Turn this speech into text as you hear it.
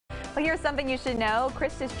Well, here's something you should know.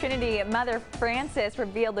 Christus Trinity Mother Francis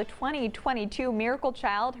revealed the 2022 Miracle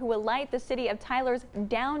Child who will light the city of Tyler's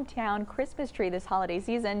downtown Christmas tree this holiday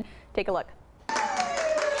season. Take a look.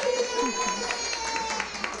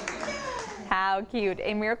 How cute.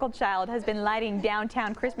 A Miracle Child has been lighting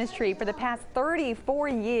downtown Christmas tree for the past 34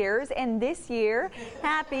 years, and this year,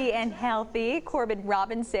 happy and healthy Corbin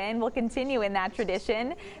Robinson will continue in that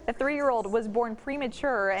tradition. The 3-year-old was born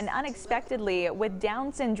premature and unexpectedly with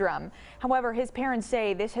Down syndrome. However, his parents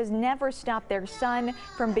say this has never stopped their son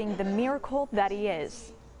from being the miracle that he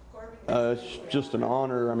is. It's just an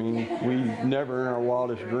honor. I mean, we never in our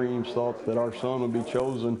wildest dreams thought that our son would be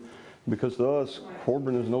chosen, because to us,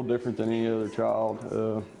 Corbin is no different than any other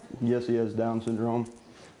child. Yes, he has Down syndrome,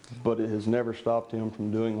 but it has never stopped him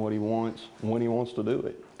from doing what he wants when he wants to do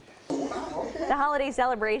it. The holiday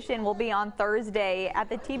celebration will be on Thursday at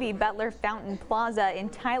the TV Butler Fountain Plaza in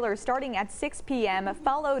Tyler starting at 6 p.m.,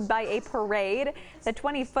 followed by a parade. The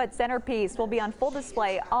 20-foot centerpiece will be on full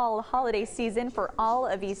display all holiday season for all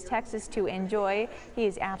of East Texas to enjoy. He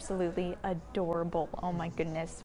is absolutely adorable. Oh my goodness.